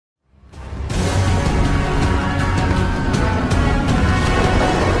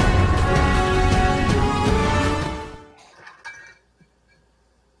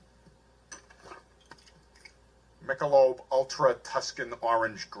ultra Tuscan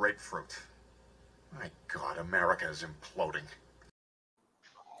orange grapefruit. My God, America is imploding.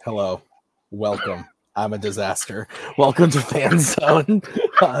 Hello. Welcome. I'm a disaster. Welcome to Fan Zone.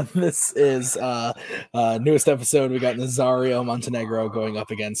 This is newest episode. We got Nazario Montenegro going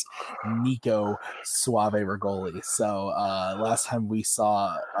up against Nico Suave Regoli. So last time we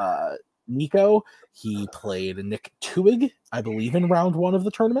saw Nico, he played Nick Tuig, I believe, in round one of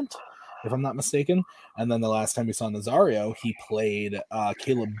the tournament, if I'm not mistaken. And then the last time we saw Nazario, he played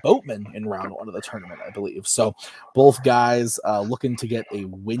Caleb Boatman in round one of the tournament, I believe. So both guys looking to get a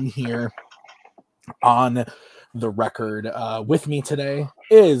win here. On the record with me today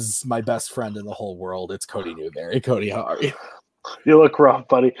is my best friend in the whole world. It's Cody Newberry. Cody, how are you? You look rough,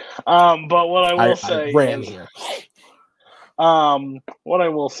 buddy. But what I will say is, here. What I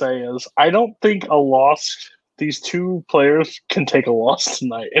will say is, I don't think a loss. These two players can take a loss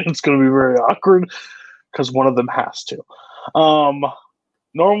tonight, and it's going to be very awkward because one of them has to.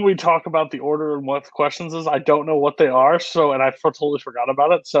 Normally we talk about the order and what the questions is. I don't know what they are, and I totally forgot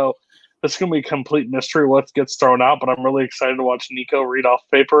about it. So this is going to be a complete mystery what gets thrown out, but I'm really excited to watch Nico read off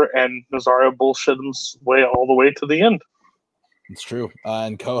paper and Nazario bullshit his way all the way to the end. It's true.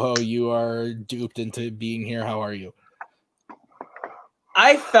 And Coho, you are duped into being here. How are you?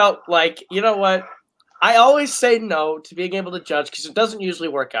 I felt like, you know what? I always say no to being able to judge because it doesn't usually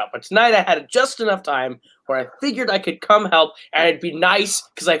work out. But tonight I had just enough time where I figured I could come help and it'd be nice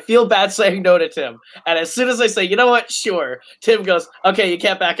because I feel bad saying no to Tim. And as soon as I say, you know what, sure, Tim goes, okay, you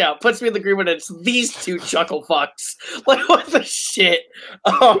can't back out. Puts me in the agreement and it's these two chuckle fucks. Like, what the shit?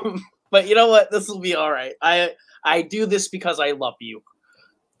 But you know what? This will be all right. I do this because I love you.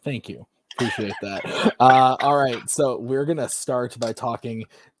 Thank you. Appreciate that. All right, so we're gonna start by talking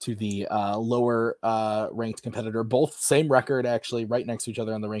to the lower ranked competitor. Both same record, actually, right next to each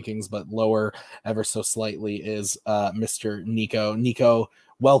other on the rankings, but lower ever so slightly is Mr. Nico. Nico,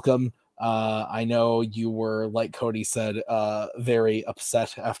 welcome. I know you were, like Cody said, very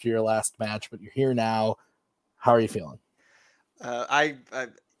upset after your last match, but you're here now. How are you feeling? I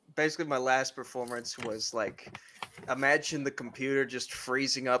basically my last performance was like, imagine the computer just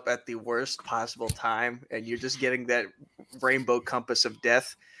freezing up at the worst possible time and you're just getting that rainbow compass of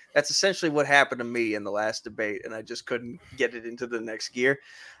death. That's essentially what happened to me in the last debate, and I just couldn't get it into the next gear.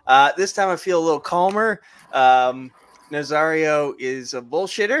 This time I feel a little calmer. Nazario is a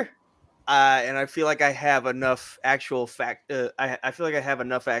bullshitter, and I feel like I have enough actual I feel like I have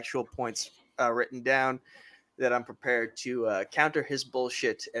enough actual points written down that I'm prepared to counter his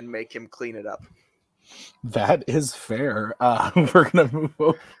bullshit and make him clean it up. That is fair. We're going to move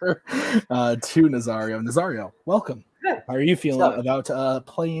over to Nazario. Nazario, welcome. How are you feeling about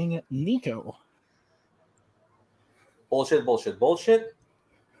playing Nico? Bullshit, bullshit, bullshit.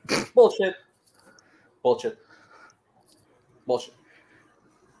 Bullshit. Bullshit. Bullshit.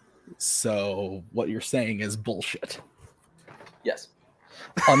 So what you're saying is bullshit. Yes.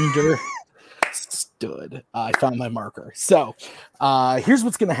 Understood. I found my marker. So here's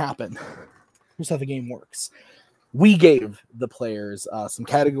what's going to happen. Here's how the game works. We gave the players some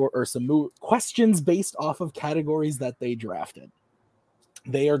questions based off of categories that they drafted.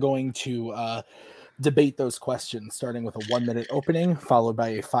 They are going to debate those questions, starting with a 1-minute opening, followed by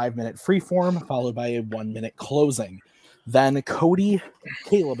a 5-minute freeform, followed by a 1-minute closing. Then Cody,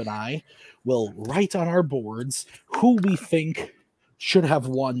 Caleb, and I will write on our boards who we think should have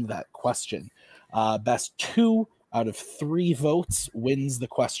won that question. Best 2 out of 3 votes wins the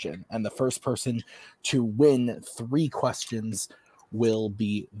question, and the first person to win 3 questions will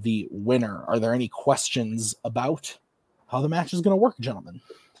be the winner. Are there any questions about how the match is going to work, gentlemen?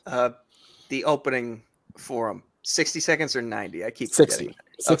 The opening forum, 60 seconds or 90? I keep 60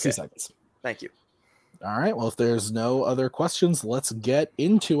 okay. seconds. Thank you. All right, well, if there's no other questions, let's get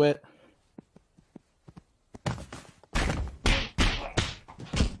into it.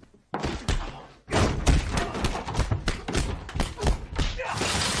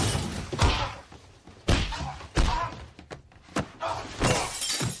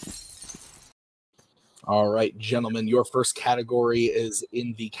 All right, gentlemen, your first category is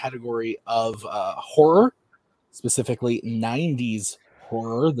in the category of horror, specifically 90s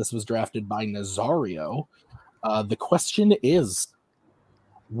horror. This was drafted by Nazario. The question is,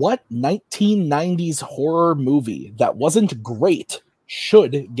 what 1990s horror movie that wasn't great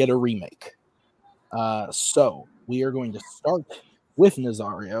should get a remake? So we are going to start with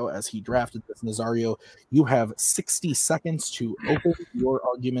Nazario as he drafted this. Nazario, you have 60 seconds to open your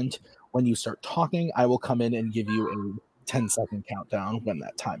argument. When you start talking, I will come in and give you a 10-second countdown when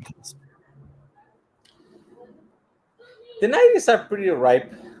that time comes. The 90s are pretty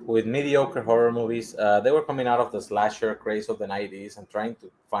ripe with mediocre horror movies. They were coming out of the slasher craze of the 90s and trying to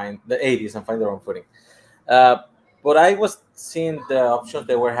find the 80s and find their own footing. But I was seeing the options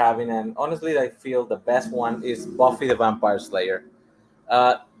they were having, and honestly, I feel the best one is Buffy the Vampire Slayer.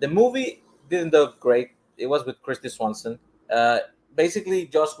 The movie didn't look great. It was with Christy Swanson. Basically,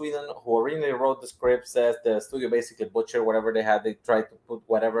 Joss Whedon, who originally wrote the script, says the studio basically butchered whatever they had. They tried to put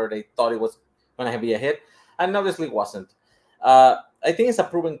whatever they thought it was going to be a hit, and obviously it wasn't. I think it's a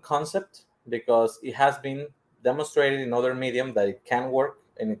proven concept because it has been demonstrated in other medium that it can work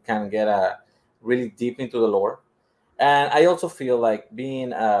and it can get really deep into the lore. And I also feel like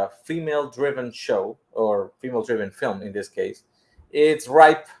being a female-driven show or female-driven film in this case, it's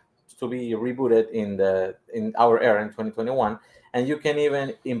ripe to be rebooted in our era in 2021, and you can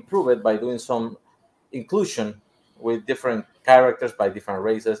even improve it by doing some inclusion with different characters by different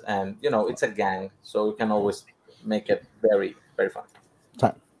races, and it's a gang, so you can always make it very, very fun.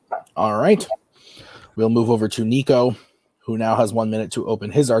 Time. All right, we'll move over to Nico, who now has 1 minute to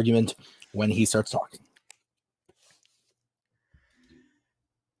open his argument when he starts talking.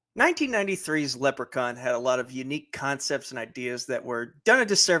 1993's Leprechaun had a lot of unique concepts and ideas that were done a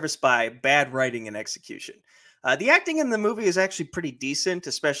disservice by bad writing and execution. The acting in the movie is actually pretty decent,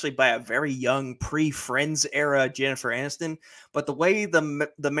 especially by a very young pre-Friends era Jennifer Aniston. But the way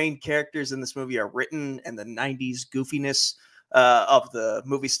the main characters in this movie are written and the 90s goofiness of the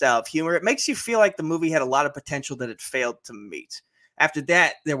movie style of humor, it makes you feel like the movie had a lot of potential that it failed to meet. After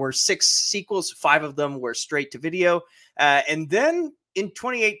that, there were 6 sequels. 5 of them were straight to video. And then in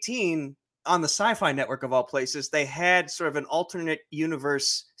 2018, on the Sci-Fi Network of all places, they had sort of an alternate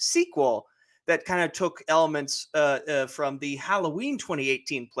universe sequel that kind of took elements from the Halloween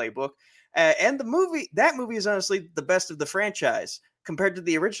 2018 playbook. And that movie is honestly the best of the franchise. Compared to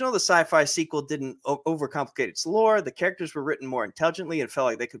the original, the Sci-Fi sequel didn't overcomplicate its lore. The characters were written more intelligently and felt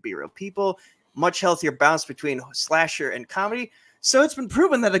like they could be real people. Much healthier balance between slasher and comedy. So it's been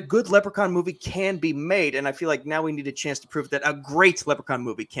proven that a good Leprechaun movie can be made, and I feel like now we need a chance to prove that a great Leprechaun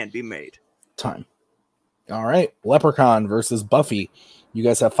movie can be made. Time. All right, Leprechaun versus Buffy. You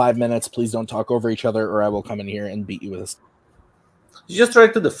guys have 5 minutes. Please don't talk over each other, or I will come in here and beat you with this. You just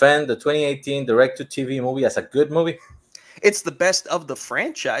tried to defend the 2018 direct-to-TV movie as a good movie? It's the best of the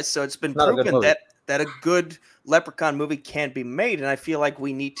franchise, so it's been proven that a good Leprechaun movie can be made, and I feel like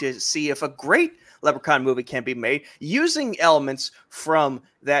we need to see if a great Leprechaun movie can be made using elements from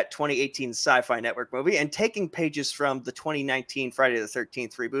that 2018 Sci-Fi Network movie and taking pages from the 2019 Friday the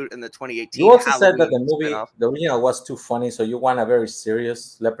 13th reboot and the 2018 You also Halloween said that the movie, spin-off. the original, was too funny, so you want a very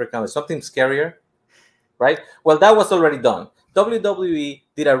serious Leprechaun, something scarier, right? Well, that was already done. WWE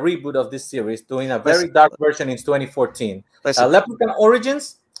did a reboot of this series, doing a very dark version in 2014. Leprechaun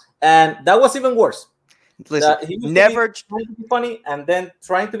Origins, and that was even worse. Listen, he was never trying to be funny and then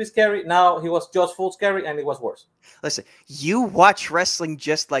trying to be scary. Now he was just full scary, and it was worse. Listen, you watch wrestling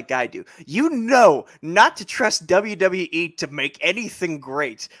just like I do. You know not to trust WWE to make anything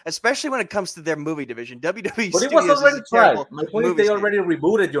great, especially when it comes to their movie division. WWE But it was already tried. My point is they already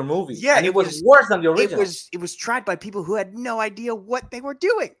rebooted your movie. Yeah, and it was worse than the original. It was tried by people who had no idea what they were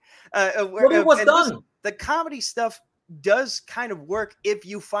doing. But it was done. Listen, the comedy stuff does kind of work if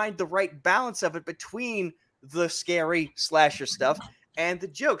you find the right balance of it between the scary slasher stuff and the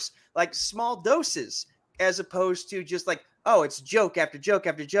jokes, like small doses, as opposed to just like, oh, it's joke after joke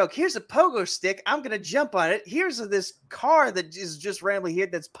after joke. Here's a pogo stick. I'm going to jump on it. Here's this car that is just randomly here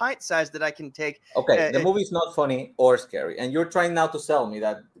that's pint sized that I can take. Okay, the movie's not funny or scary. And you're trying now to sell me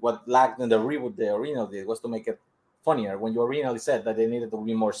that what lacked in the reboot the original did was to make it funnier when you originally said that they needed to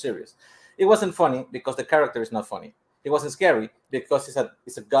be more serious. It wasn't funny because the character is not funny. It wasn't scary because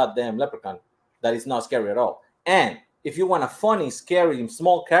it's a goddamn leprechaun that is not scary at all. And if you want a funny, scary,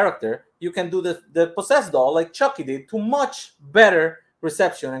 small character, you can do the Possessed doll like Chucky did to much better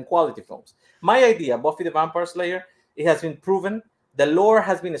reception and quality films. My idea, Buffy the Vampire Slayer, it has been proven. The lore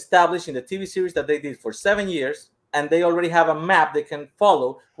has been established in the TV series that they did for 7 years, and they already have a map they can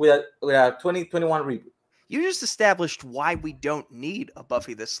follow with a 2021 reboot. You just established why we don't need a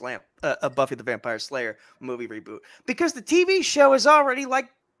Buffy the Vampire Slayer movie reboot, because the TV show is already like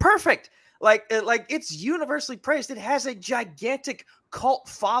perfect. Like it's universally praised. It has a gigantic cult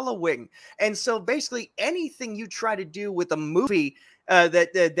following, and so basically anything you try to do with a movie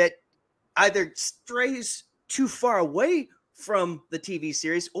that either strays too far away from the TV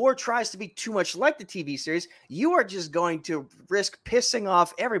series or tries to be too much like the TV series, you are just going to risk pissing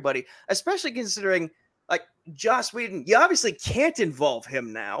off everybody, especially considering like Joss Whedon. You obviously can't involve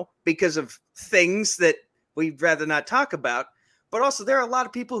him now because of things that we'd rather not talk about. but also there are a lot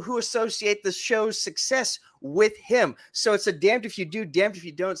of people who associate the show's success with him. So it's a damned if you do, damned if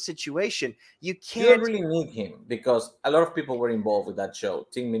you don't situation. You You can't don't really need him because a lot of people were involved with that show.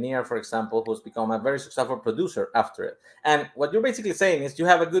 Tim Minear, for example, who's become a very successful producer after it. And what you're basically saying is you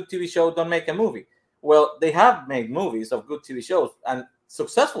have a good TV show, don't make a movie. Well, they have made movies of good TV shows, and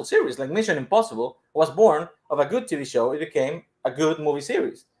successful series like Mission Impossible was born of a good TV show. It became a good movie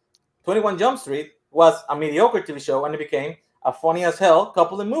series. 21 Jump Street was a mediocre TV show, and it became a funny as hell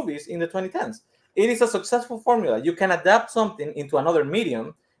couple of movies in the 2010s. It is a successful formula. You can adapt something into another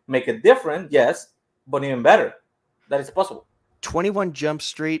medium, make it different, yes, but even better. That is possible. 21 Jump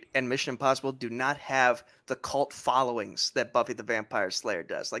Street and Mission Impossible do not have the cult followings that Buffy the Vampire Slayer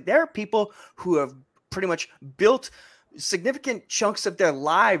does. Like, there are people who have pretty much built significant chunks of their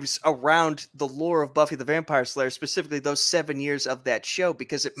lives around the lore of Buffy the Vampire Slayer, specifically those 7 years of that show,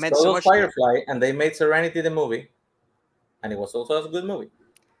 because it meant so much. Firefly, and they made Serenity the movie, and it was also a good movie.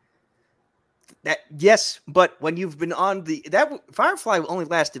 Yes, but when you've been on Firefly only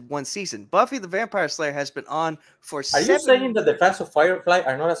lasted one season. Buffy the Vampire Slayer has been on for. Are you saying that the fans of Firefly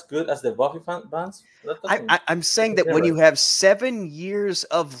are not as good as the Buffy fans? I'm saying that when you have 7 years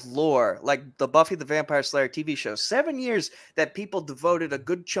of lore, like the Buffy the Vampire Slayer TV show, 7 years that people devoted a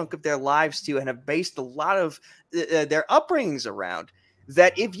good chunk of their lives to and have based a lot of their upbringings around,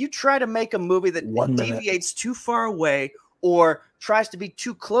 that if you try to make a movie that deviates too far away or tries to be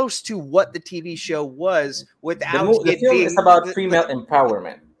too close to what the TV show was without the film is about female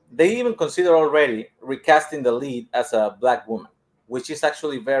empowerment. They even consider already recasting the lead as a black woman, which is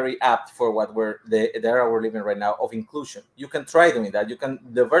actually very apt for what the era we're living right now of inclusion. You can try doing that. You can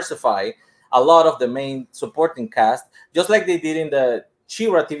diversify a lot of the main supporting cast, just like they did in the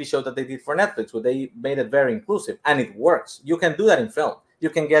She-Ra TV show that they did for Netflix, where they made it very inclusive, and it works. You can do that in film.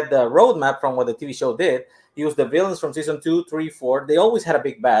 You can get the roadmap from what the TV show did, use the villains from season 2, 3, 4. They always had a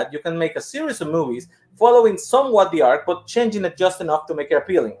big bad. You can make a series of movies following somewhat the arc, but changing it just enough to make it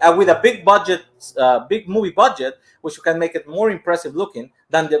appealing. And with a big budget, big movie budget, which you can make it more impressive looking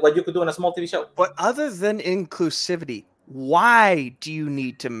than what you could do in a small TV show. But other than inclusivity, why do you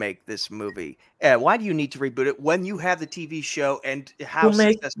need to make this movie? Why do you need to reboot it when you have the TV show and how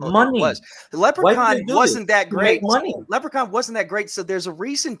successful it was? Leprechaun wasn't that great. Leprechaun wasn't that great, so there's a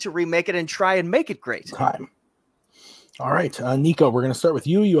reason to remake it and try and make it great. Time. All right, Nico, we're going to start with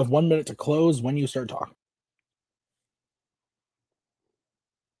you. You have 1 minute to close when you start talking.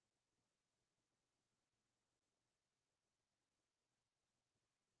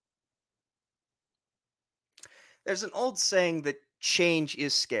 There's an old saying that change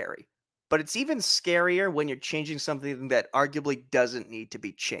is scary, but it's even scarier when you're changing something that arguably doesn't need to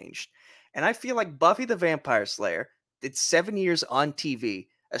be changed. And I feel like Buffy the Vampire Slayer did 7 years on TV,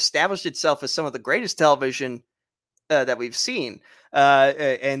 established itself as some of the greatest television that we've seen.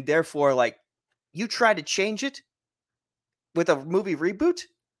 And therefore, like, you try to change it with a movie reboot,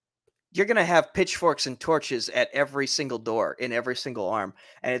 you're going to have pitchforks and torches at every single door in every single arm,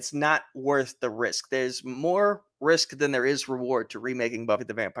 and it's not worth the risk. There's more risk than there is reward to remaking Buffy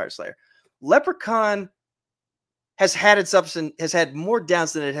the Vampire Slayer. Leprechaun has had its ups and has had more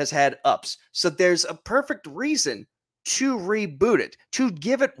downs than it has had ups. So there's a perfect reason to reboot it, to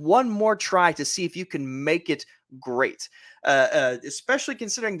give it one more try to see if you can make it great. Especially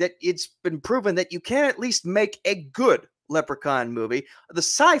considering that it's been proven that you can at least make a good Leprechaun movie. The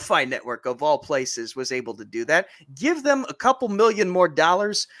Sci-Fi Network of all places was able to do that. Give them a couple million more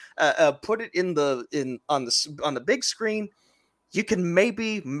dollars, put it on the big screen. You can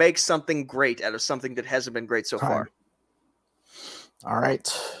maybe make something great out of something that hasn't been great so far. All right,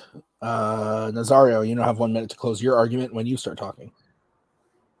 Nazario, you now have 1 minute to close your argument when you start talking.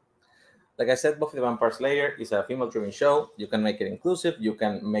 Like I said, Buffy the Vampire Slayer is a female-driven show. You can make it inclusive. You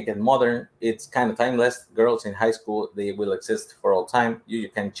can make it modern. It's kind of timeless. Girls in high school, they will exist for all time. You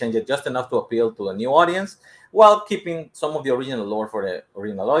can change it just enough to appeal to a new audience while keeping some of the original lore for the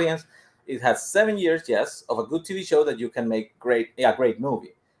original audience. It has 7 years, yes, of a good TV show that you can make great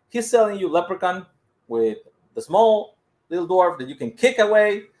movie. He's selling you Leprechaun with the small little dwarf that you can kick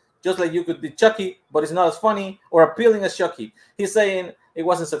away, just like you could be Chucky, but it's not as funny or appealing as Chucky. He's saying it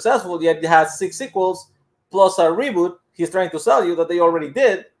wasn't successful, yet it has 6 sequels plus a reboot. He's trying to sell you that they already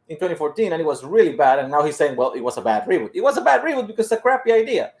did in 2014, and it was really bad. And now he's saying, well, it was a bad reboot. It was a bad reboot because it's a crappy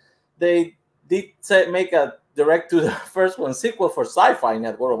idea. They did make a direct to the first one sequel for Sci-Fi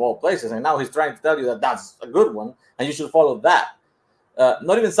Network of all places, and now he's trying to tell you that that's a good one, and you should follow that.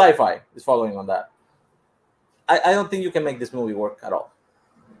 Not even Sci-Fi is following on that. I don't think you can make this movie work at all.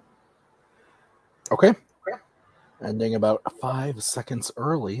 Okay. Ending about 5 seconds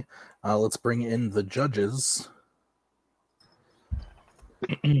early. Let's bring in the judges.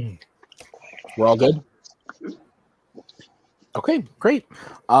 We're all good? Okay, great.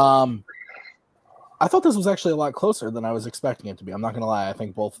 I thought this was actually a lot closer than I was expecting it to be. I'm not going to lie. I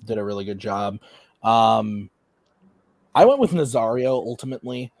think both did a really good job. I went with Nazario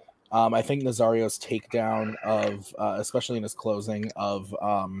ultimately. I think Nazario's takedown of, especially in his closing of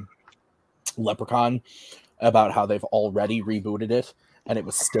Leprechaun, about how they've already rebooted it and it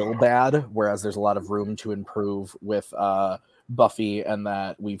was still bad, whereas there's a lot of room to improve with Buffy, and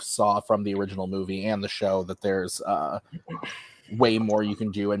that we've saw from the original movie and the show that there's way more you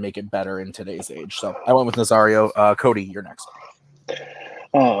can do and make it better in today's age. So I went with Nazario. Cody, you're next.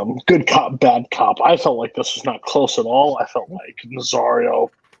 Good cop, bad cop. I felt like this was not close at all. I felt like Nazario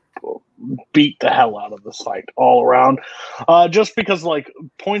beat the hell out of this fight all around. Just because like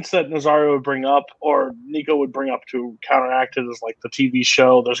points that Nazario would bring up or Nico would bring up to counteract it is like the TV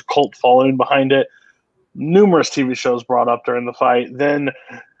show. There's a cult following behind it. Numerous TV shows brought up during the fight. Then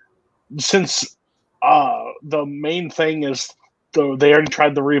since the main thing is they already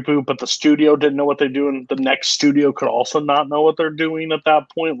tried the reboot, but the studio didn't know what they're doing. The next studio could also not know what they're doing at that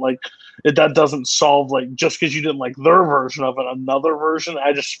point. Like that doesn't solve, like, just because you didn't like their version of it, another version.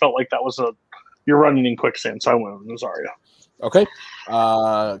 I just felt like that was you're running in quicksand. So I went with Nazario. Okay.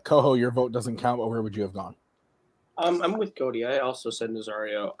 Coho, your vote doesn't count, but where would you have gone? I'm with Cody. I also said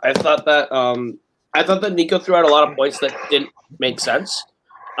Nazario. I thought that Nico threw out a lot of points that didn't make sense.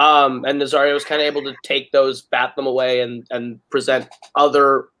 And Nazario was kind of able to take those, bat them away, and present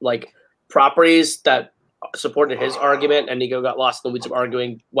other like properties that supported his argument. And Nico got lost in the weeds of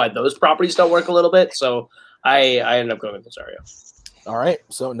arguing why those properties don't work a little bit. So I ended up going with Nazario. All right.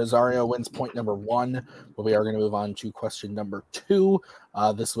 So Nazario wins point number 1, but we are going to move on to question number 2.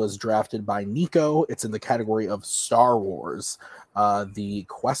 This was drafted by Nico. It's in the category of Star Wars. The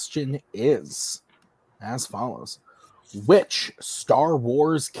question is as follows. Which Star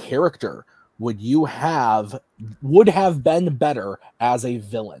Wars character would have been better as a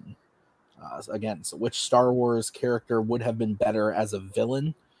villain? So which Star Wars character would have been better as a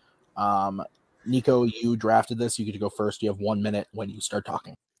villain? Nico, you drafted this. You get to go first. You have 1 minute when you start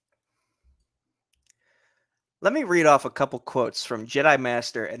talking. Let me read off a couple quotes from Jedi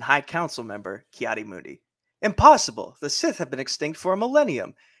Master and High Council member Ki-Adi-Mundi. Impossible. The Sith have been extinct for a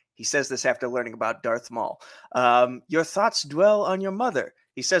millennium. He says this after learning about Darth Maul. Your thoughts dwell on your mother.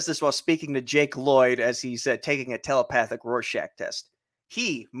 He says this while speaking to Jake Lloyd as he's taking a telepathic Rorschach test.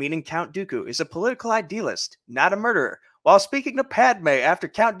 He, meaning Count Dooku, is a political idealist, not a murderer, while speaking to Padme after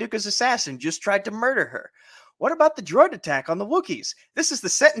Count Dooku's assassin just tried to murder her. What about the droid attack on the Wookiees? This is the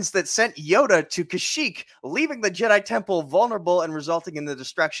sentence that sent Yoda to Kashyyyk, leaving the Jedi Temple vulnerable and resulting in the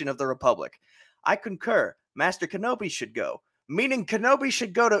destruction of the Republic. I concur. Master Kenobi should go. Meaning Kenobi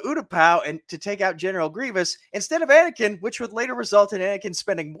should go to Utapau and to take out General Grievous instead of Anakin, which would later result in Anakin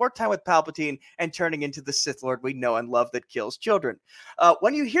spending more time with Palpatine and turning into the Sith Lord we know and love that kills children.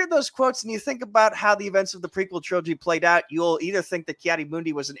 When you hear those quotes and you think about how the events of the prequel trilogy played out, you'll either think that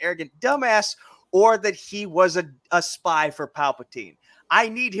Ki-Adi-Mundi was an arrogant dumbass or that he was a spy for Palpatine. I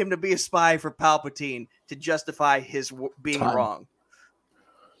need him to be a spy for Palpatine to justify his being wrong.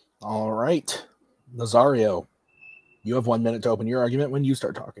 All right. Nazario. You have 1 minute to open your argument when you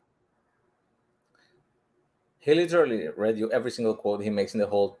start talking. He literally read you every single quote he makes in the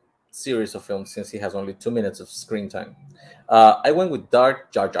whole series of films since he has only 2 minutes of screen time. I went with Darth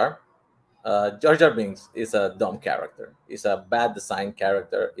Jar Jar. Jar Jar Binks is a dumb character. It's a bad design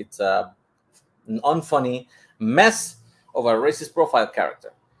character. It's an unfunny mess of a racist profile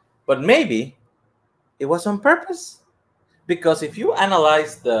character. But maybe it was on purpose. Because if you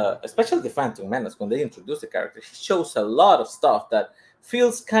analyze especially the Phantom Menace, when they introduce the character, he shows a lot of stuff that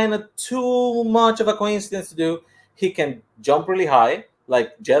feels kind of too much of a coincidence to do. He can jump really high,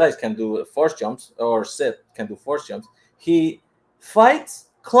 like Jedi's can do force jumps, or Sith can do force jumps. He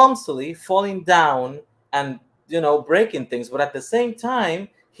fights clumsily, falling down and, breaking things. But at the same time,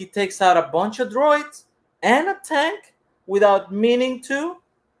 he takes out a bunch of droids and a tank without meaning to.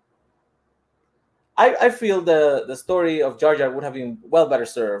 I feel the story of Jar Jar would have been well better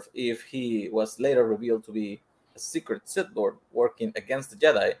served if he was later revealed to be a secret Sith Lord working against the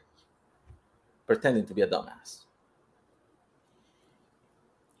Jedi, pretending to be a dumbass.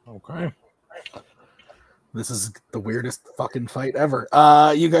 Okay. This is the weirdest fucking fight ever.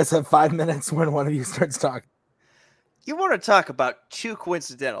 You guys have 5 minutes when one of you starts talking. You want to talk about too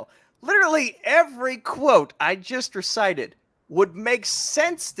coincidental. Literally every quote I just recited would make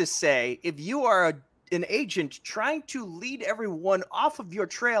sense to say if you are an agent trying to lead everyone off of your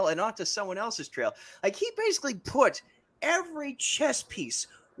trail and onto someone else's trail. Like, he basically put every chess piece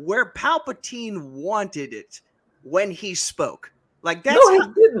where Palpatine wanted it when he spoke. Like that's No,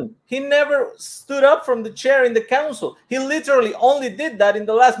 he didn't. He never stood up from the chair in the council. He literally only did that in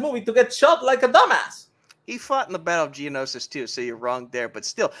the last movie to get shot like a dumbass. he fought in the Battle of Geonosis too, so you're wrong there. But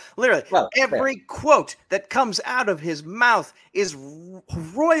still, literally, Well, every quote that comes out of his mouth is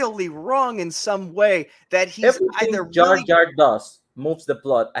royally wrong in some way. That he's Everything either Jar really Jar does moves the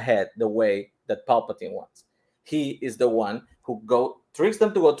plot ahead the way that Palpatine wants. He is the one who tricks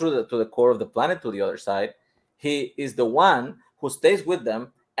them to go through to the core of the planet to the other side. He is the one who stays with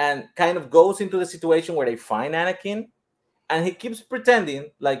them and kind of goes into the situation where they find Anakin, and he keeps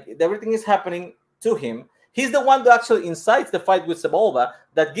pretending like everything is happening to him. He's the one who actually incites the fight with Sebulba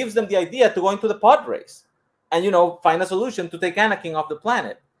that gives them the idea to go into the pod race and, find a solution to take Anakin off the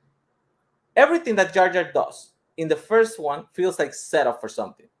planet. Everything that Jar Jar does in the first one feels like set up for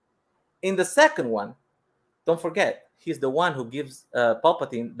something. In the second one, don't forget, he's the one who gives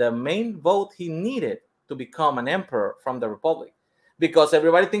Palpatine the main vote he needed to become an emperor from the Republic, because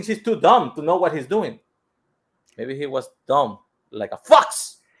everybody thinks he's too dumb to know what he's doing. Maybe he was dumb like a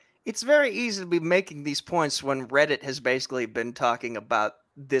fox. It's very easy to be making these points when Reddit has basically been talking about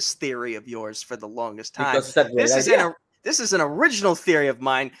this theory of yours for the longest time. Because it's a great idea. This is an original theory of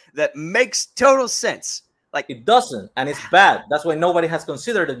mine that makes total sense. Like It doesn't, and it's bad. That's why nobody has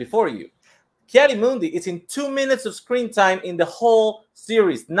considered it before you. Ki-Adi-Mundi is in 2 minutes of screen time in the whole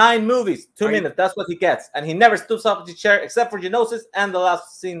series. 9 movies, 2 minutes. That's what he gets. And he never stoops up his chair except for Geonosis and the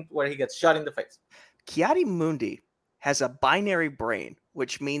last scene where he gets shot in the face. Ki-Adi-Mundi has a binary brain,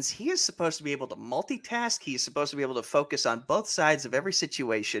 which means he is supposed to be able to multitask. He is supposed to be able to focus on both sides of every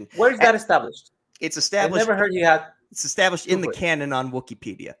situation. Where is that established? It's I established. never heard he had. It's established in the Super. canon on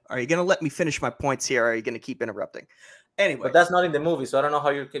Wikipedia. Are you going to let me finish my points here, or are you going to keep interrupting? Anyway, But that's not in the movie, so I don't know how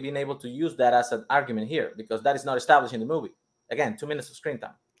you're being able to use that as an argument here, because that is not established in the movie. Again, 2 minutes of screen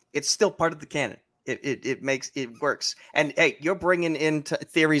time. it's still part of the canon. It makes it works. And hey, you're bringing in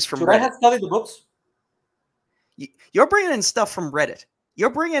theories from Should I Reddit. have studied the books? You're bringing in stuff from Reddit.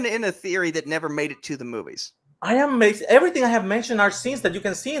 You're bringing in a theory that never made it to the movies. I am everything I have mentioned are scenes that you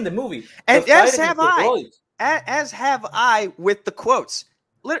can see in the movie. And The as fight have against the I. droids. As have I with the quotes.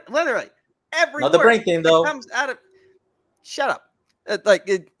 Literally, every Not the word brain thing, that though. comes out of. Shut up.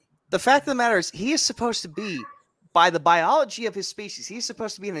 The fact of the matter is, he is supposed to be, by the biology of his species, he's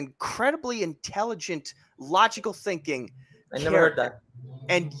supposed to be an incredibly intelligent, logical thinking. I never heard that.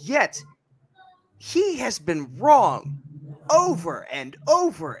 And yet, he has been wrong over and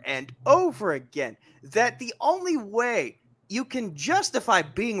over and over again. That the only way you can justify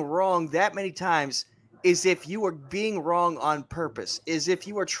being wrong that many times is if you are being wrong on purpose, is if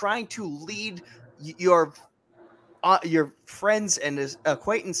you are trying to lead your friends and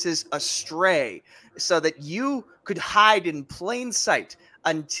acquaintances astray so that you could hide in plain sight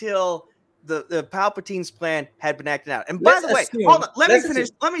until the Palpatine's plan had been acted out. And by the way, hold on, let me finish.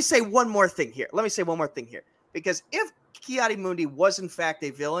 Let me say one more thing here. Because if Ki-Adi-Mundi was in fact a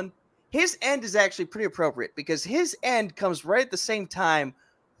villain, his end is actually pretty appropriate, because his end comes right at the same time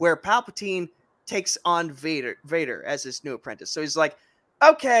where Palpatine takes on Vader as his new apprentice. So he's like,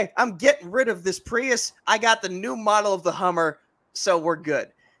 okay, I'm getting rid of this Prius. I got the new model of the Hummer, so we're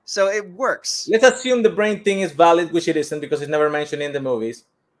good. So it works. Let's assume the brain thing is valid, which it isn't because it's never mentioned in the movies.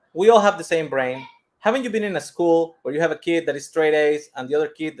 We all have the same brain. Haven't you been in a school where you have a kid that is straight A's and the other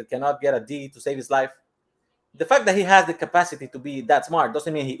kid that cannot get a D to save his life? The fact that he has the capacity to be that smart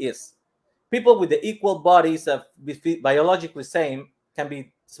doesn't mean he is. People with the equal bodies of biologically same can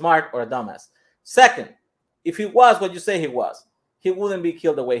be smart or a dumbass. Second, if he was what you say he was, he wouldn't be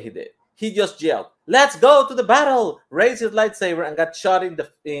killed the way he did. He just yelled, "Let's go to the battle!" Raised his lightsaber and got shot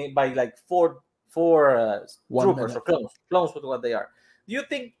by like four troopers or clones. Clones with what they are. Do you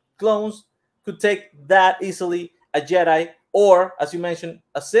think clones could take that easily a Jedi or, as you mentioned,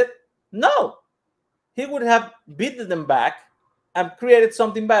 a Sith? No. He would have beaten them back and created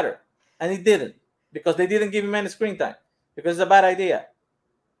something better. And he didn't, because they didn't give him any screen time, because it's a bad idea.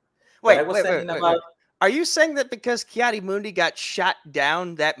 Wait. Are you saying that because Ki-Adi-Mundi got shot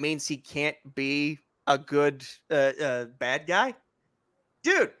down, that means he can't be a good bad guy?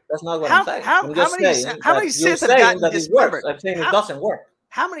 Dude, that's not what I'm saying. How many Sith have gotten dismembered? I'm saying it doesn't work.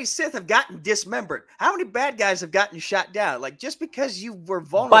 How many Sith have gotten dismembered? How many bad guys have gotten shot down? Like, just because you were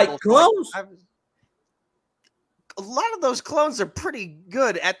vulnerable by clones? A lot of those clones are pretty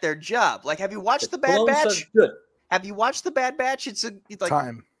good at their job. Like, have you watched The Bad Batch? Good. Have you watched The Bad Batch? It's like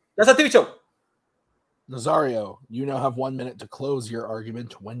time. That's a TV show. Nazario, you now have 1 minute to close your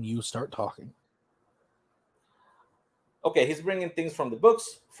argument when you start talking. okay, he's bringing things from the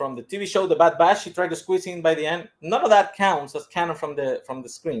books, from the TV show, The Bad Batch. He tried to squeeze in by the end. None of that counts as canon from the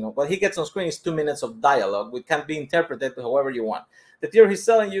screen. What he gets on screen is 2 minutes of dialogue, which can be interpreted however you want. The theory he's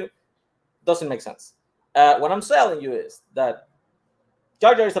selling you doesn't make sense. What I'm selling you is that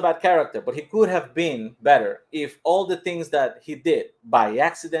Jar Jar is a bad character, but he could have been better if all the things that he did by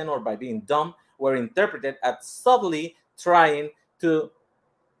accident or by being dumb were interpreted as subtly trying to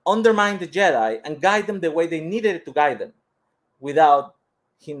undermine the Jedi and guide them the way they needed to guide them without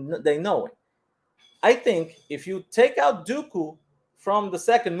they knowing. I think if you take out Dooku from the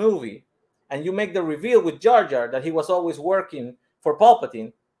second movie and you make the reveal with Jar Jar that he was always working for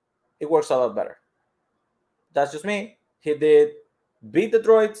Palpatine, it works a lot better. That's just me. He did beat the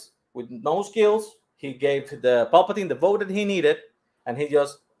droids with no skills. He gave the Palpatine the vote that he needed, and he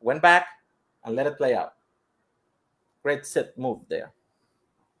just went back and let it play out. Great Sith move there.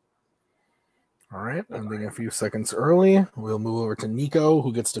 All right, ending a few seconds early. We'll move over to Nico,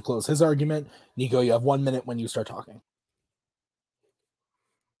 who gets to close his argument. Nico, you have 1 minute when you start talking.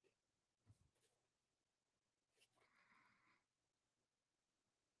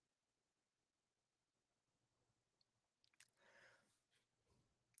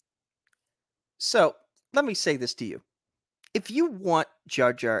 So let me say this to you. If you want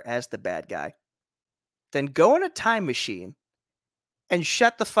Jar Jar as the bad guy, then go in a time machine and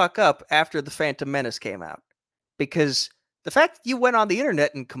shut the fuck up after The Phantom Menace came out. Because the fact that you went on the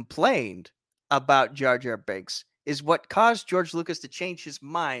internet and complained about Jar Jar Binks is what caused George Lucas to change his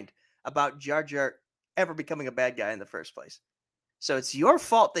mind about Jar Jar ever becoming a bad guy in the first place. So it's your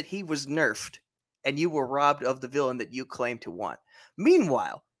fault that he was nerfed and you were robbed of the villain that you claim to want.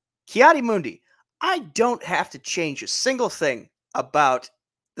 Meanwhile, Ki-Adi-Mundi, I don't have to change a single thing about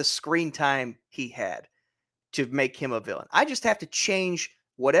the screen time he had to make him a villain. I just have to change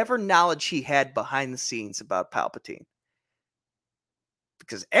whatever knowledge he had behind the scenes about Palpatine.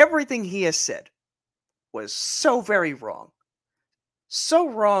 Because everything he has said was so very wrong. So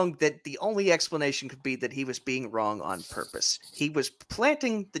wrong that the only explanation could be that he was being wrong on purpose. He was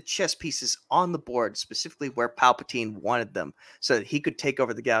planting the chess pieces on the board, specifically where Palpatine wanted them, so that he could take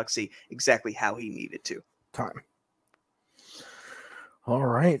over the galaxy exactly how he needed to. Time. All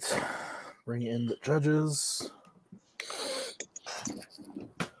right. Bring in the judges.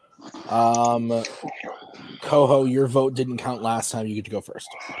 Coho, your vote didn't count last time. You get to go first.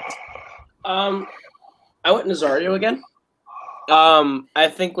 I went Nazario again. I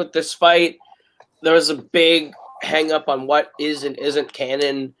think with this fight, there was a big hang up on what is and isn't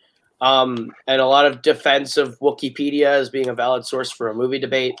canon, and a lot of defense of Wikipedia as being a valid source for a movie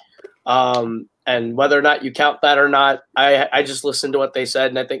debate. And whether or not you count that or not, I just listened to what they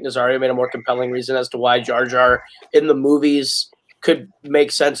said, and I think Nazario made a more compelling reason as to why Jar Jar in the movies could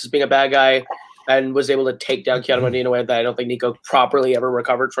make sense as being a bad guy and was able to take down Ki-Adi-Mundi in a way that I don't think Nico properly ever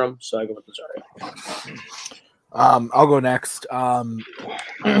recovered from. So I go with Nazario. I'll go next. I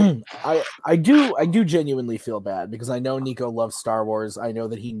do genuinely feel bad because I know Nico loves Star Wars. I know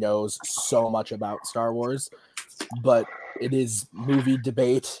that he knows so much about Star Wars, but it is movie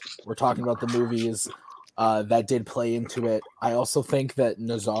debate. We're talking about the movies that did play into it. I also think that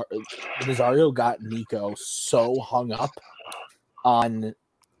Nazario got Nico so hung up on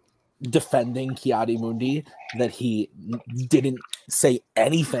defending Ki-Adi-Mundi that he didn't say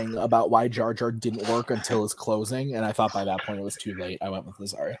anything about why Jar Jar didn't work until his closing, and I thought by that point it was too late. I went with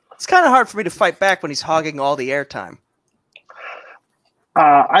Nazario. It's kind of hard for me to fight back when he's hogging all the airtime.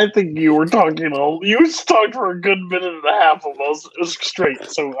 I think you were talking. You talked for a good minute and a half almost. It was straight,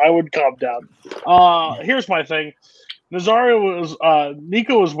 so I would calm down. Here's my thing.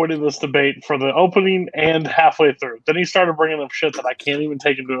 Nico was winning this debate for the opening and halfway through. Then he started bringing up shit that I can't even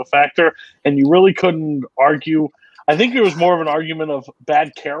take into a factor, and you really couldn't argue. I think it was more of an argument of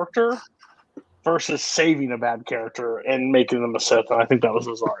bad character versus saving a bad character and making them a Sith, and I think that was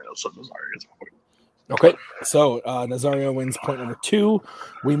Nazario. So Nazario's point. Okay, so Nazario wins point number 2.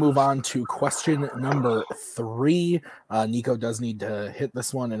 We move on to question number 3. Nico does need to hit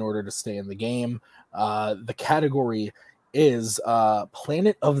this one in order to stay in the game. The category is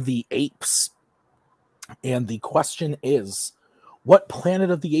Planet of the Apes. And the question is, what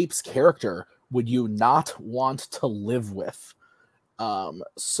Planet of the Apes character would you not want to live with?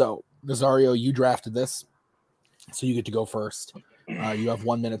 So, Nazario, you drafted this, so you get to go first. You have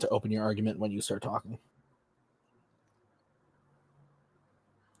 1 minute to open your argument when you start talking.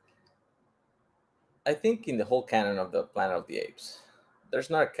 I think in the whole canon of the Planet of the Apes, there's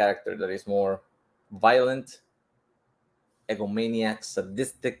not a character that is more violent, egomaniac,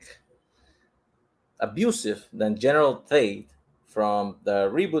 sadistic, abusive than General Tate from the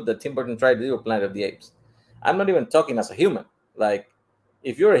reboot that Tim Burton tried to do of Planet of the Apes. I'm not even talking as a human. Like,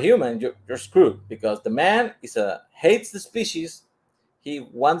 if you're a human, you're screwed, because the man hates the species. He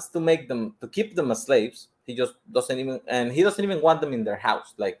wants to keep them as slaves. He just doesn't even want them in their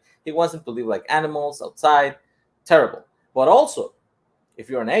house. Like, he wants them to live like animals outside. Terrible. But also, if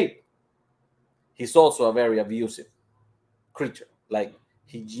you're an ape, he's also a very abusive creature. Like,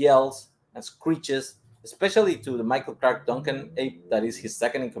 he yells and screeches, especially to the Michael Clark Duncan ape that is his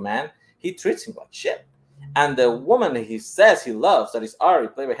second in command. He treats him like shit. And the woman he says he loves, that is Ari,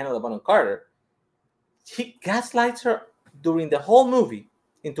 played by Helena Bonham Carter, he gaslights her during the whole movie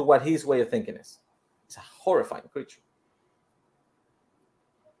into what his way of thinking is. It's a horrifying creature.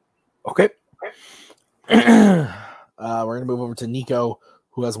 Okay. We're going to move over to Nico,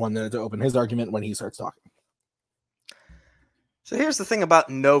 who has 1 minute to open his argument when he starts talking. So here's the thing about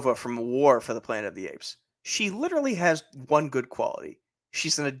Nova from War for the Planet of the Apes. She literally has one good quality.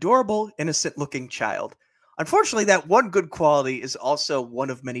 She's an adorable, innocent-looking child. Unfortunately, that one good quality is also one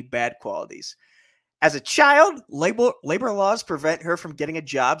of many bad qualities. As a child, labor laws prevent her from getting a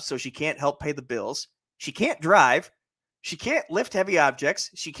job, so she can't help pay the bills. She can't drive. She can't lift heavy objects.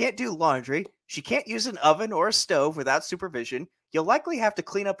 She can't do laundry. She can't use an oven or a stove without supervision. You'll likely have to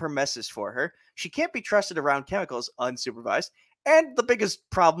clean up her messes for her. She can't be trusted around chemicals unsupervised. And the biggest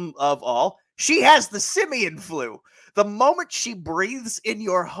problem of all, she has the simian flu. The moment she breathes in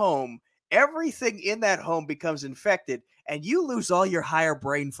your home, everything in that home becomes infected, and you lose all your higher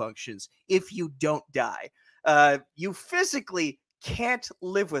brain functions if you don't die. You physically can't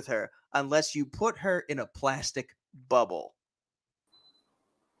live with her unless you put her in a plastic bubble.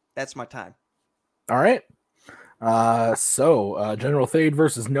 That's my time. All right. So General Thade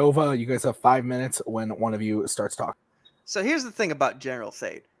versus Nova. You guys have 5 minutes when one of you starts talking. So here's the thing about General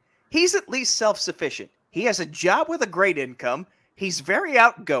Thade. He's at least self-sufficient. He has a job with a great income. He's very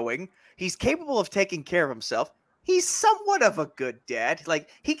outgoing. He's capable of taking care of himself. He's somewhat of a good dad. Like,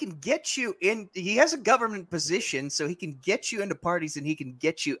 he can get you in. He has a government position, so he can get you into parties and he can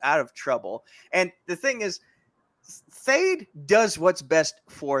get you out of trouble. And the thing is, Thade does what's best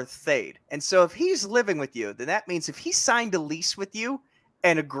for Thade. And so if he's living with you, then that means if he signed a lease with you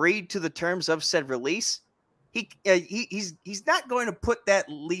and agreed to the terms of said release, he's not going to put that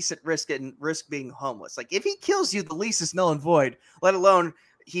lease at risk and risk being homeless. Like, if he kills you, the lease is null and void, let alone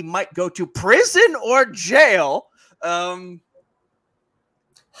he might go to prison or jail.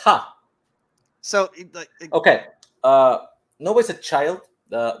 So, okay. Nobody's a child.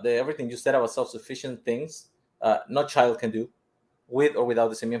 Everything you said about self-sufficient things, no child can do, with or without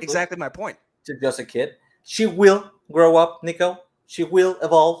the simian flu. Exactly my point. She's just a kid. She will grow up, Nico. She will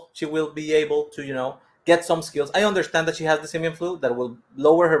evolve. She will be able to, get some skills. I understand that she has the simian flu that will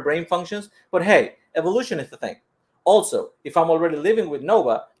lower her brain functions, but hey, evolution is the thing. Also, if I'm already living with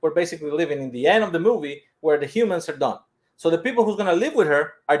Nova, we're basically living in the end of the movie where the humans are done. So the people who's going to live with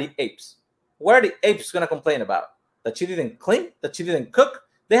her are the apes. What are the apes going to complain about? That she didn't clean? That she didn't cook?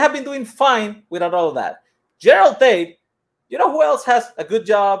 They have been doing fine without all of that. Gerald Thade, you know who else has a good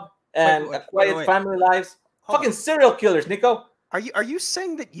job and a quiet family lives? Fucking serial killers, Nico. Are you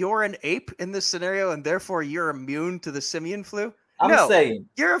saying that you're an ape in this scenario and therefore you're immune to the simian flu? I'm saying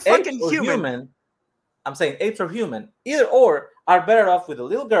you're a fucking human. I'm saying apes or human, either or, are better off with a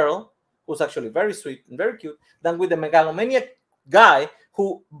little girl who's actually very sweet and very cute than with the megalomaniac guy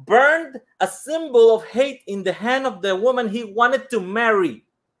who burned a symbol of hate in the hand of the woman he wanted to marry.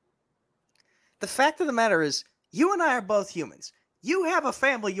 The fact of the matter is, you and I are both humans. You have a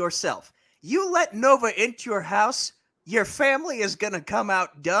family yourself. You let Nova into your house, your family is going to come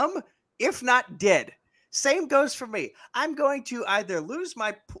out dumb, if not dead. Same goes for me. I'm going to either lose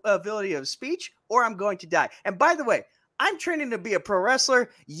my ability of speech or I'm going to die. And by the way, I'm training to be a pro wrestler.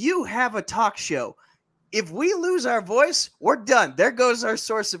 You have a talk show. If we lose our voice, we're done. There goes our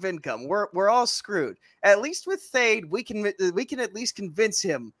source of income. We're all screwed. At least with Thade, we can at least convince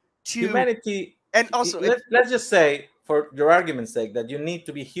him to humanity. And also, let's just say, for your argument's sake, that you need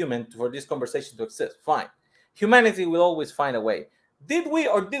to be human for this conversation to exist. Fine. Humanity will always find a way. Did we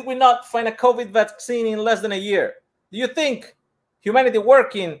or did we not find a COVID vaccine in less than a year? Do you think humanity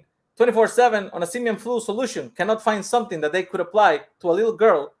working 24/7 on a simian flu solution cannot find something that they could apply to a little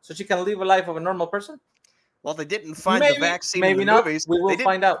girl so she can live a life of a normal person? Well, they didn't find the vaccine in the movies. We will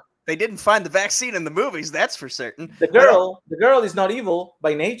find out. They didn't find the vaccine in the movies, that's for certain. The girl is not evil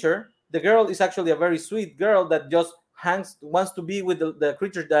by nature. The girl is actually a very sweet girl that just wants to be with the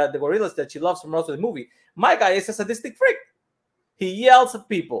creatures, the gorillas that she loves for most of the movie. My guy is a sadistic freak. He yells at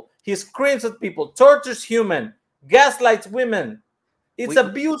people. He screams at people. Tortures human. Gaslights women. It's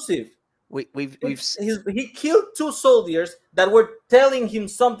abusive. He killed 2 soldiers that were telling him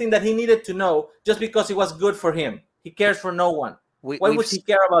something that he needed to know just because it was good for him. He cares for no one. Why would he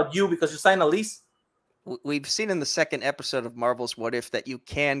care about you because you signed a lease? We've seen in the second episode of Marvel's What If that you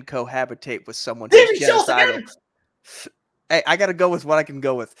can cohabitate with someone who's genocidal. Hey, I got to go with what I can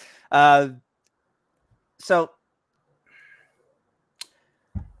go with. So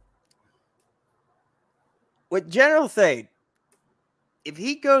with General Thade, if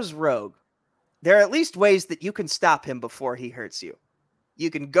he goes rogue, there are at least ways that you can stop him before he hurts you. You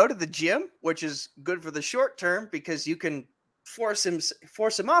can go to the gym, which is good for the short term because you can force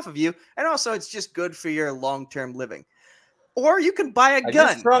him off of you, and also it's just good for your long-term living. Or you can buy a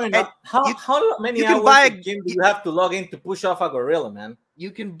gun. How many hours of gym do you have to log in to push off a gorilla, man?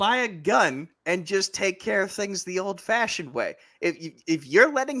 You can buy a gun and just take care of things the old-fashioned way. If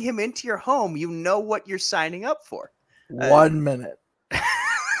you're letting him into your home, you know what you're signing up for. 1 minute.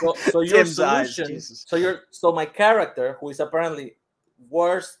 So your solution. So my character, who is apparently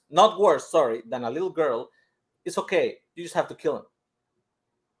not worse, than a little girl, is okay. You just have to kill him.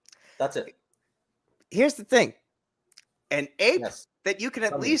 That's it. Here's the thing: an ape that you can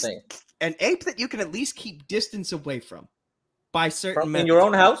at least keep distance away from by certain methods. In your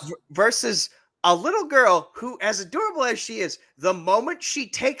own house versus a little girl who, as adorable as she is, the moment she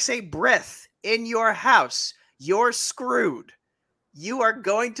takes a breath in your house, you're screwed. You are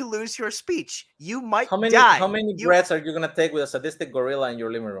going to lose your speech. You might die. How many breaths are you going to take with a sadistic gorilla in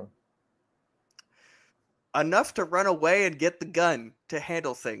your living room? Enough to run away and get the gun to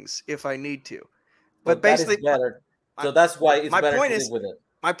handle things if I need to. But basically, better. So that's why it's better to live with it.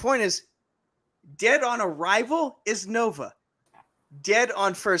 My point is, dead on arrival is Nova. Dead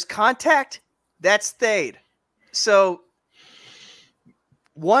on first contact, that's Thade. So,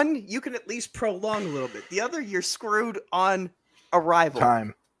 one, you can at least prolong a little bit. The other, you're screwed on arrival.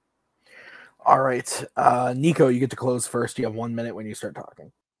 Time. All right. Nico, you get to close first. You have 1 minute when you start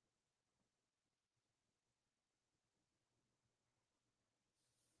talking.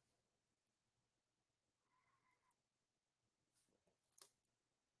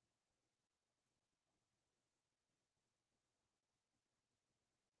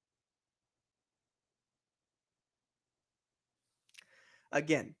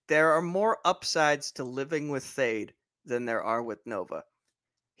 Again, there are more upsides to living with Thade than there are with Nova.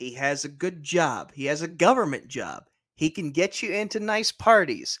 He has a good job. He has a government job. He can get you into nice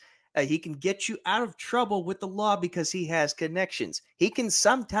parties. He can get you out of trouble with the law because he has connections. He can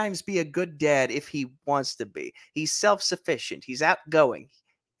sometimes be a good dad if he wants to be. He's self-sufficient. He's outgoing.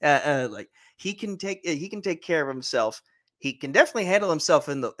 He can take care of himself. He can definitely handle himself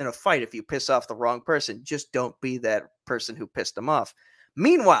in a fight if you piss off the wrong person. Just don't be that person who pissed him off.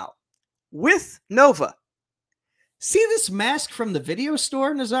 Meanwhile, with Nova, see this mask from the video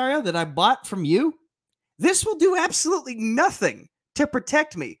store, Nazario, that I bought from you? This will do absolutely nothing to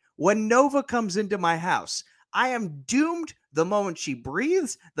protect me when Nova comes into my house. I am doomed the moment she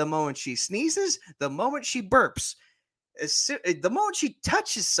breathes, the moment she sneezes, the moment she burps. The moment she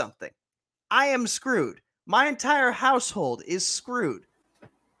touches something, I am screwed. My entire household is screwed.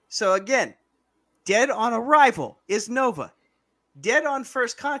 So again, dead on arrival is Nova. Dead on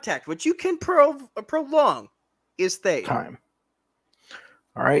first contact, which you can prolong, is Thade. Time.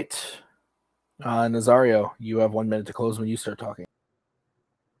 All right. Nazario, you have 1 minute to close when you start talking.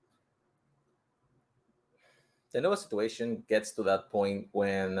 The Nova situation gets to that point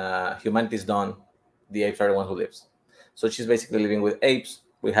when humanity is done. The apes are the ones who lives. So she's basically living with apes.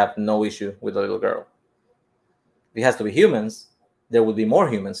 We have no issue with the little girl. If it has to be humans, there will be more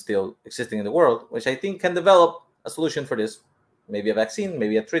humans still existing in the world, which I think can develop a solution for this. Maybe a vaccine,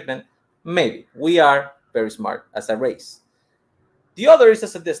 maybe a treatment. Maybe. We are very smart as a race. The other is a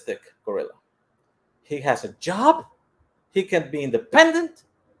sadistic gorilla. He has a job. He can be independent.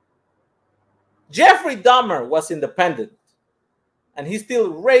 Jeffrey Dahmer was independent. And he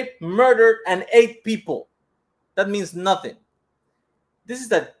still raped, murdered, and ate people. That means nothing. This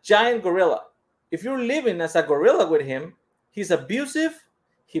is a giant gorilla. If you're living as a gorilla with him, he's abusive.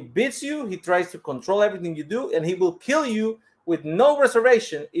 He beats you. He tries to control everything you do. And he will kill you with no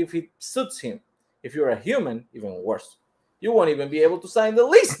reservation if it suits him. If you're a human, even worse. You won't even be able to sign the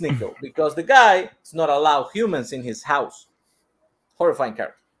lease, Nico, because the guy does not allow humans in his house. Horrifying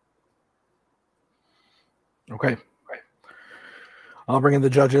character. Okay. I'll bring in the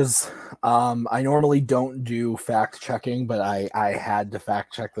judges. I normally don't do fact checking, but I had to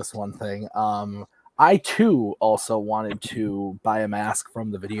fact check this one thing. I too also wanted to buy a mask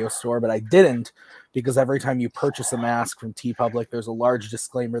from the video store, but I didn't because every time you purchase a mask from TeePublic, there's a large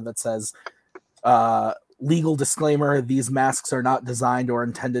disclaimer that says Legal disclaimer: these masks are not designed or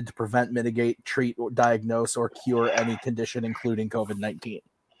intended to prevent, mitigate, treat, or diagnose, or cure any condition, including COVID-19.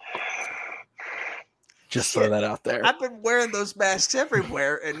 Just throw that out there. I've been wearing those masks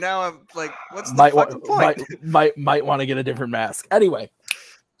everywhere, and now I'm like, what's the Might fucking point? might want to get a different mask. Anyway,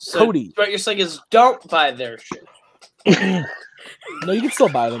 So Cody. what you're saying is don't buy their shit. No, you can still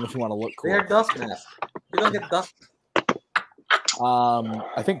buy them if you want to look cool. They're dust masks. You don't get dust.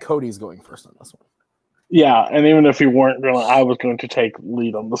 I think Cody's going first on this one. Yeah, and even if you weren't going, I was going to take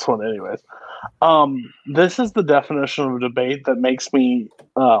lead on this one anyways. This is the definition of a debate that makes me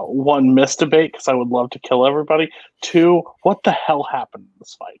one, miss debate because I would love to kill everybody. Two, what the hell happened in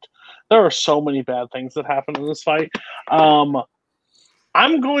this fight? There are so many bad things that happened in this fight.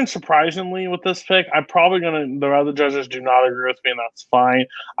 I'm going surprisingly with this pick. I'm probably going to. The other judges do not agree with me, and that's fine.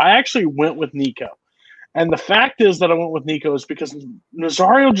 I actually went with Nico. And the fact is that I went with Nico is because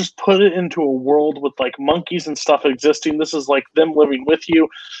Nazario just put it into a world with like monkeys and stuff existing. This is like them living with you.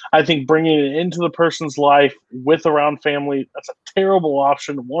 I think bringing it into the person's life with around family, that's a terrible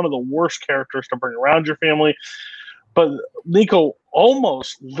option. One of the worst characters to bring around your family. But Nico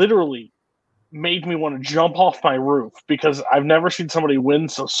almost literally made me want to jump off my roof because I've never seen somebody win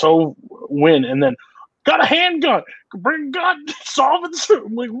and then got a handgun, bring gun, solve it.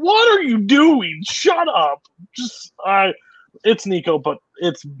 I'm like, what are you doing? Shut up. It's Nico, but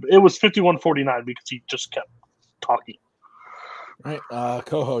it was 51-49 because he just kept talking. All right,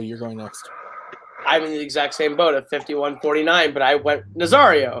 Coho, you're going next. I'm in the exact same boat at 51-49, but I went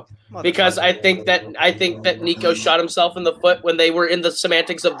Nazario because I think that Nico shot himself in the foot when they were in the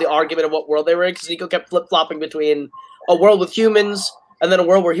semantics of the argument of what world they were in, because Nico kept flip-flopping between a world with humans and then a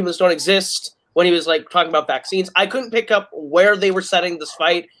world where humans don't exist when he was like talking about vaccines. I couldn't pick up where they were setting this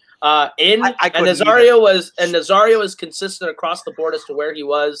fight and Nazario was consistent across the board as to where he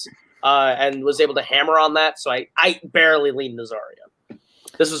was and was able to hammer on that. So I barely lean Nazario.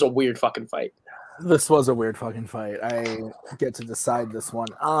 This was a weird fucking fight. This was a weird fucking fight. I get to decide this one.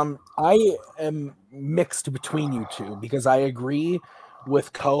 I am mixed between you two because I agree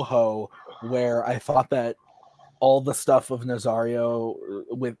with Coho where I thought that all the stuff of Nazario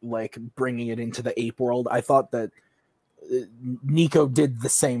with like bringing it into the ape world, I thought that Nico did the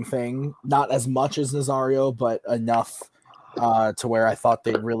same thing, not as much as Nazario, but enough to where I thought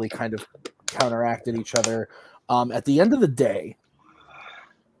they really kind of counteracted each other. At the end of the day,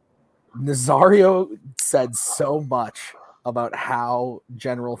 Nazario said so much about how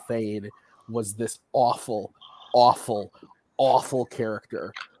General Thade was this awful, awful, awful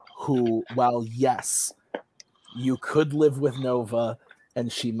character who, while yes, you could live with Nova and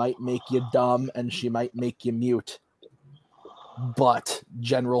she might make you dumb and she might make you mute, but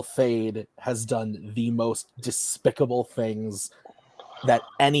General Thade has done the most despicable things that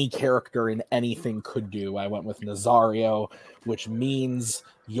any character in anything could do. I went with Nazario, which means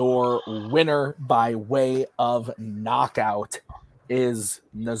your winner by way of knockout is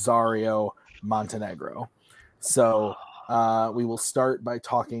Nazario Montenegro. So we will start by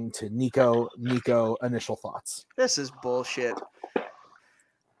talking to Nico. Nico, initial thoughts. This is bullshit.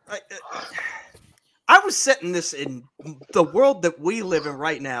 I was setting this in the world that we live in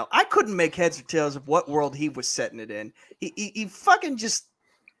right now. I couldn't make heads or tails of what world he was setting it in. He fucking just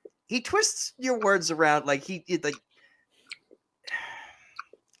he twists your words around like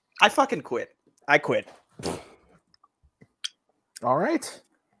I fucking quit. I quit. All right.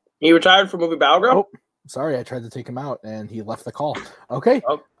 He retired from movie Battleground? Oh, sorry, I tried to take him out and he left the call. Okay.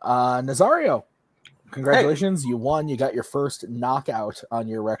 Oh. Nazario, congratulations. Hey. You won. You got your first knockout on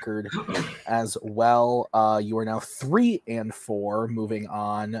your record as well. You are now 3-4 moving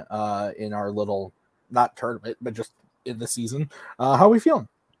on in our little, not tournament, but just in the season. How are we feeling?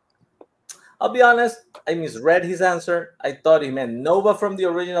 I'll be honest, I misread his answer. I thought he meant Nova from the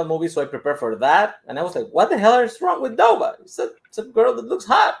original movie, so I prepared for that. And I was like, what the hell is wrong with Nova? It's a girl that looks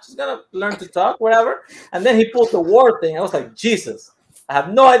hot. She's going to learn to talk, whatever. And then he pulled the war thing. I was like, Jesus, I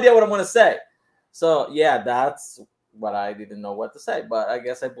have no idea what I'm going to say. So, yeah, that's what I didn't know what to say. But I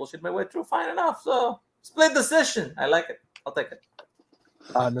guess I bullshit my way through fine enough. So, split decision. I like it. I'll take it.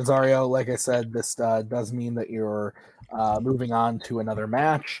 Nazario, like I said, this does mean that you're moving on to another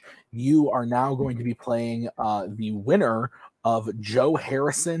match. You are now going to be playing the winner of Joe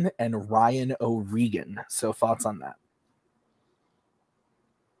Harrison and Ryan O'Regan. So thoughts on that?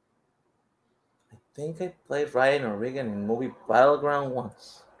 I think I played Ryan O'Regan in movie Battleground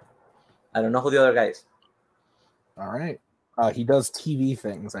once. I don't know who the other guy is. All right. He does TV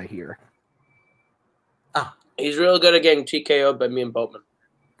things, I hear. He's real good at getting TKO'd by me and Boatman.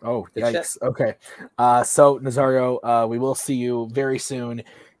 Oh, yikes. Okay. So, Nazario, we will see you very soon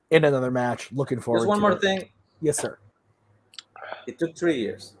in another match. Looking forward. There's one to more it. thing. Yes, sir. It took 3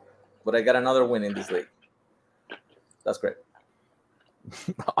 years, but I got another win in this league. That's great.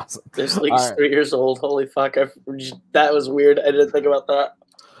 Awesome. This league's All right. 3 years old. Holy fuck! That was weird. I didn't think about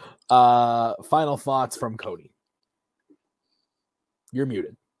that. Final thoughts from Cody. You're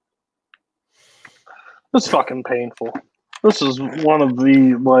muted. It's fucking painful. This is one of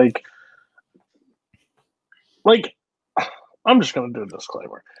the like. I'm just gonna do a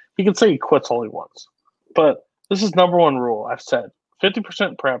disclaimer. He can say he quits all he wants, but this is number one rule. I've said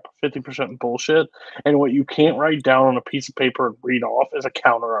 50% prep, 50% bullshit, and what you can't write down on a piece of paper and read off is a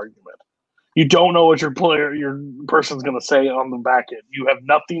counter argument. You don't know what your person's gonna say on the back end. You have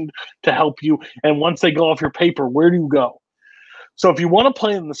nothing to help you, and once they go off your paper, where do you go? So if you want to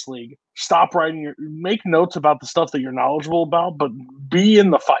play in this league, stop writing make notes about the stuff that you're knowledgeable about, but be in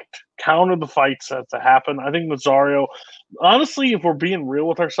the fight. Counter the fights that happen. I think Nazario, honestly, if we're being real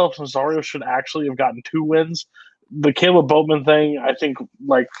with ourselves, Nazario should actually have gotten 2 wins. The Caleb Boatman thing, I think,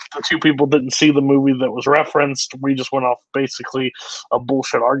 like, the 2 people didn't see the movie that was referenced. We just went off basically a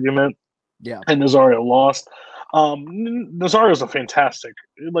bullshit argument. Yeah. And Nazario lost. Nazario's a fantastic,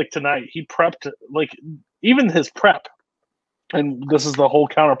 like, tonight, he prepped, like, even his prep, and this is the whole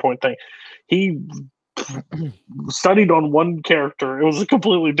counterpoint thing, he studied on one character. It was a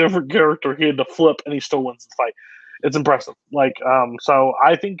completely different character. He had to flip, and he still wins the fight. It's impressive. Like, so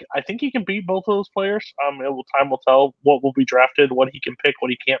I think he can beat both of those players. Time will tell what will be drafted, what he can pick,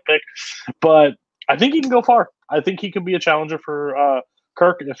 what he can't pick. But I think he can go far. I think he can be a challenger for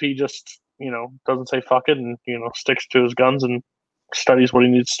Kirk if he just, doesn't say fuck it and, sticks to his guns and studies what he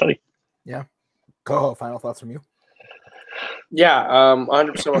needs to study. Yeah. Coho, final thoughts from you? Yeah,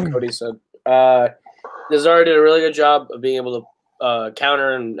 100% what Cody said. Nazario did a really good job of being able to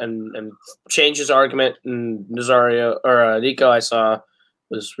counter and change his argument. And Nazario or Nico, I saw,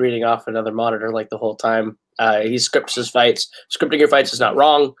 was reading off another monitor like the whole time. He scripts his fights. Scripting your fights is not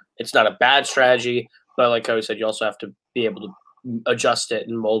wrong. It's not a bad strategy. But like Cody said, you also have to be able to adjust it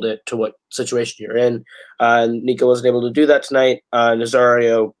and mold it to what situation you're in. Nico wasn't able to do that tonight.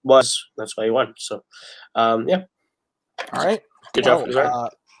 Nazario was. That's why he won. So, yeah. All right. Good job, Nazario.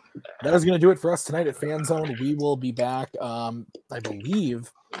 That is going to do it for us tonight at Fan Zone. We will be back, I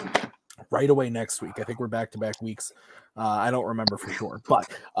believe, right away next week. I think we're back-to-back weeks. I don't remember for sure.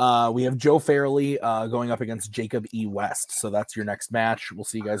 But we have Joe Fairley going up against Jacob E. West. So that's your next match. We'll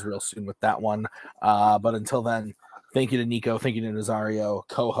see you guys real soon with that one. But until then, thank you to Nico, thank you to Nazario,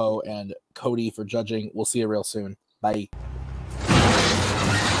 Coho, and Cody for judging. We'll see you real soon. Bye.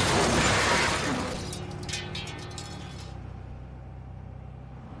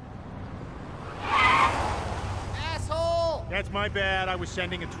 That's my bad. I was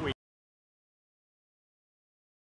sending a tweet.